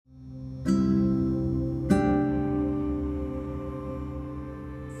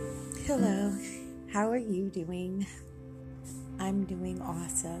Hello, how are you doing? I'm doing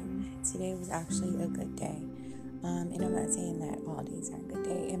awesome. Today was actually a good day. And I'm not saying that all days aren't good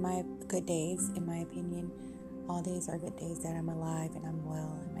days. Good days, in my opinion, all days are good days that I'm alive and I'm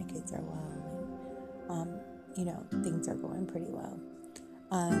well and my kids are well and things are going pretty well.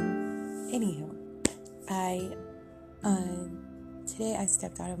 Anywho, I today I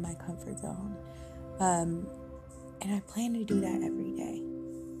stepped out of my comfort zone. And I plan to do that every day.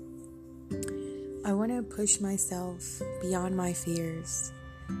 I want to push myself beyond my fears,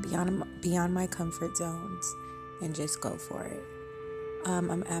 beyond my comfort zones, and just go for it.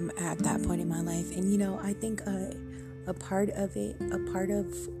 I'm at that point in my life, and I think a part of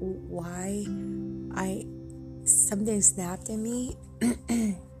why something snapped in me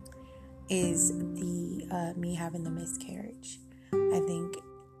is the me having the miscarriage. I think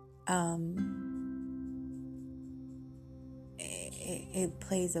it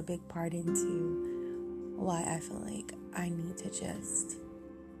plays a big part into why I feel like I need to just,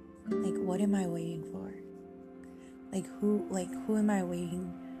 what am I waiting for? Who am I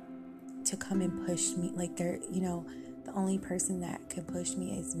waiting to come and push me? The only person that can push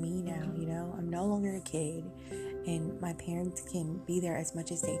me is me now, I'm no longer a kid, and my parents can be there as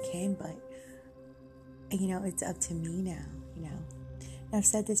much as they can, but, it's up to me now, I've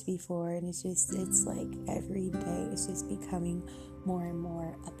said this before, and it's like every day it's just becoming more and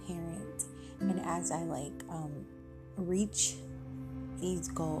more apparent. And as I reach these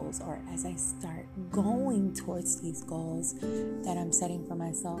goals, or as I start going towards these goals that I'm setting for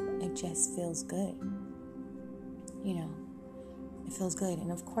myself, it just feels good. It feels good.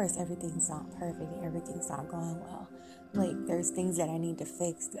 And of course, everything's not perfect. Everything's not going well. There's things that I need to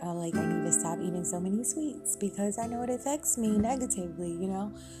fix. I need to stop eating so many sweets because I know it affects me negatively,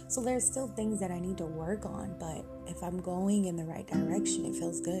 So there's still things that I need to work on. But if I'm going in the right direction, it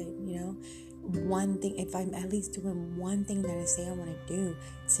feels good, One thing, if I'm at least doing one thing that I say I want to do,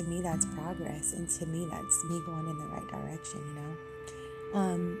 to me, that's progress. And to me, that's me going in the right direction,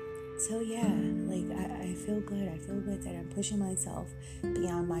 So yeah, I feel good. I feel good that I'm pushing myself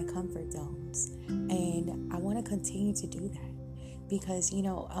beyond my comfort zones. And I want to continue to do that because,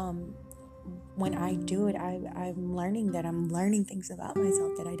 when I do it, I'm learning things about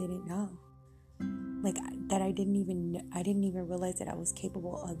myself that I didn't know. That I didn't even realize that I was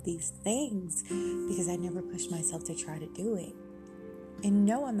capable of these things because I never pushed myself to try to do it. And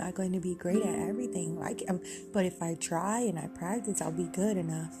no, I'm not going to be great at everything. But if I try and I practice, I'll be good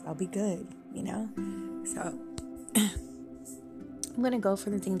enough. I'll be good, So I'm going to go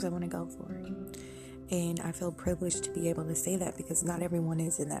for the things I want to go for. And I feel privileged to be able to say that because not everyone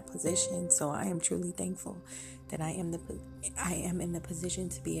is in that position. So I am truly thankful that I am in the position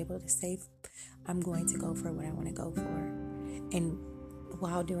to be able to say I'm going to go for what I want to go for. And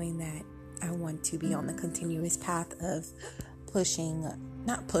while doing that, I want to be on the continuous path of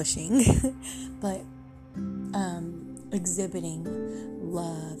not pushing, but exhibiting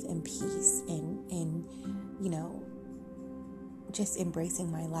love and peace and just embracing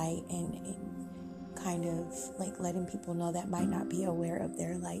my light and kind of letting people know that might not be aware of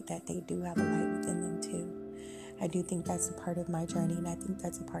their light, that they do have a light within them too. I do think that's a part of my journey, and I think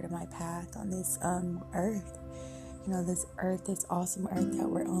that's a part of my path on this earth. This earth, this awesome earth that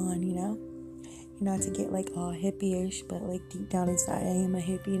we're on, Not to get all hippie-ish, but deep down inside I am a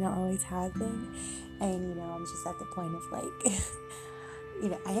hippie and I always have been. And I'm just at the point of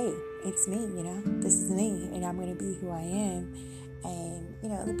hey, it's me, this is me, and I'm gonna be who I am. And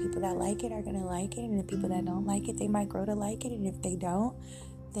the people that like it are gonna like it, and the people that don't like it, they might grow to like it. And if they don't,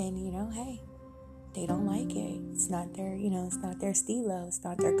 then hey, they don't like it. It's not their it's not their stilo, it's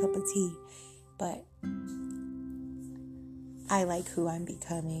not their cup of tea. But I like who I'm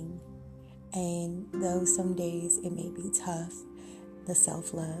becoming. And though some days it may be tough, the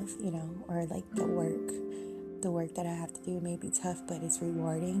self-love, or the work that I have to do may be tough, but it's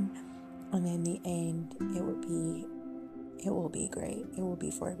rewarding. And in the end, it will be great. It will be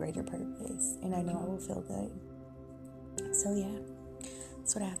for a greater purpose. And I know I will feel good. So yeah,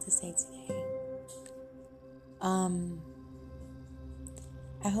 that's what I have to say today.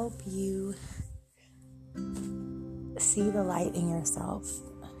 I hope you see the light in yourself.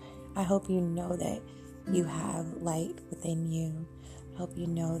 I hope you know that you have light within you. I hope you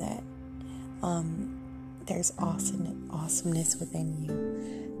know that there's awesomeness within you,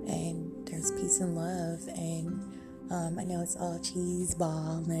 and there's peace and love. And I know it's all cheese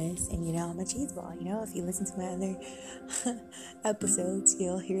ballness, and I'm a cheese ball. If you listen to my other episodes,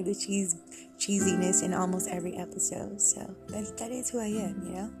 you'll hear the cheesiness in almost every episode. So that is who I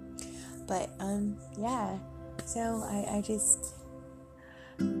am. But yeah. So I just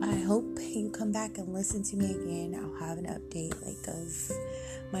I hope you come back and listen to me again. I'll have an update of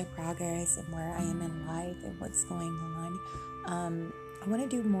my progress and where I am in life and what's going on. I want to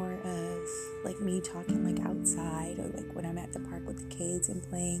do more of me talking outside, or when I'm at the park with the kids and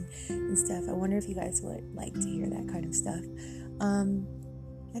playing and stuff. I wonder if you guys would like to hear that kind of stuff.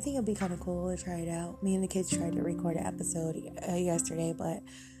 I think it'll be kind of cool to try it out. Me and the kids tried to record an episode yesterday, but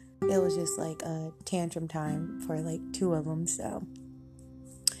it was just a tantrum time for 2 of them. So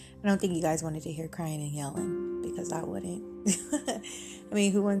I don't think you guys wanted to hear crying and yelling, because I wouldn't. I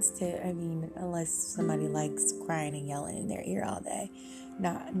mean, who wants to? I mean, unless somebody likes crying and yelling in their ear all day.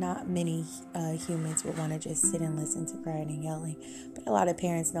 Not many humans would want to just sit and listen to crying and yelling. But a lot of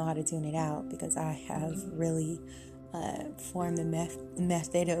parents know how to tune it out, because I have really formed the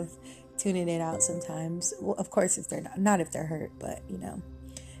method of tuning it out sometimes. Well, of course, if they're not if they're hurt, but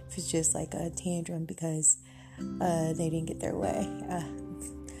if it's just a tantrum because they didn't get their way.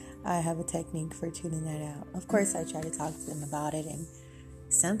 I have a technique for tuning that out. Of course, I try to talk to them about it, and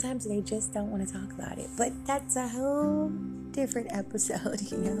sometimes they just don't want to talk about it. But that's a whole different episode,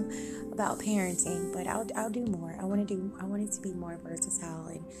 about parenting. But I'll do more. I want it to be more versatile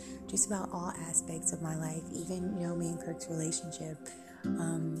and just about all aspects of my life. Even me and Kirk's relationship.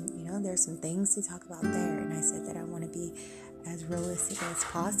 There's some things to talk about there, and I said that I want to be as realistic as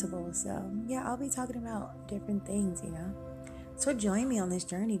possible. So yeah, I'll be talking about different things. So join me on this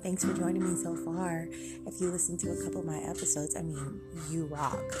journey. Thanks for joining me so far. If you listen to a couple of my episodes, I mean, you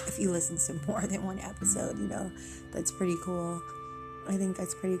rock. If you listen to more than one episode, that's pretty cool. I think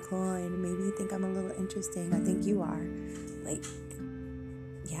that's pretty cool, and maybe you think I'm a little interesting. I think you are.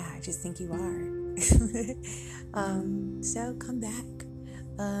 I just think you are. So come back.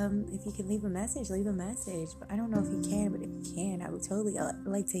 If you can leave a message, leave a message. But I don't know if you can, but if you can, I would totally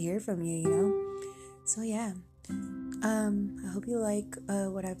like to hear from you, So yeah. I hope you like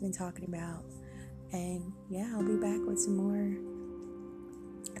what I've been talking about. And yeah, I'll be back with some more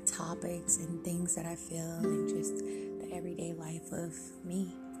topics and things that I feel, and just the everyday life of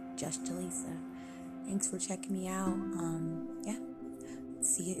me, Just Jaleesa. Thanks for checking me out. Yeah.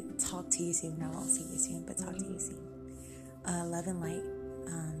 Talk to you soon. I won't see you soon, but talk to you soon. Love and light.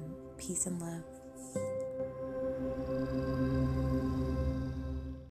 Peace and love.